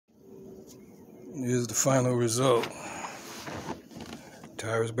Here's the final result.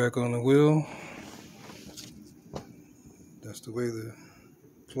 Tires back on the wheel. That's the way the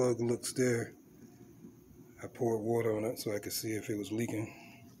plug looks there. I poured water on it so I could see if it was leaking.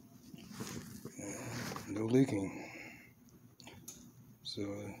 No leaking. So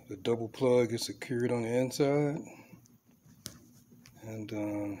the double plug is secured on the inside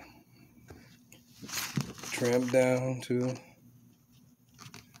and trimmed down to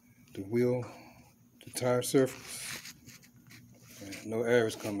the wheel, the tire surface. And no air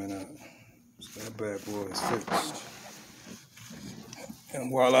is coming out. So that bad boy is fixed.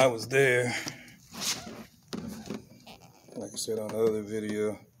 And while I was there, like I said on the other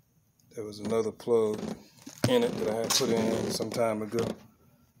video, there was another plug in it that I had put in some time ago.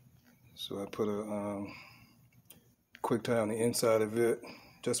 So I put a quick tie on the inside of it,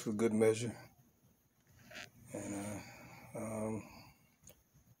 just for good measure. And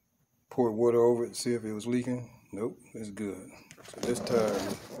poured water over it to see if it was leaking. Nope, it's good. So this tire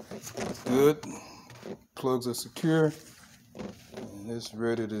is good. Plugs are secure. And it's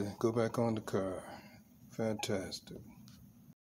ready to go back on the car. Fantastic.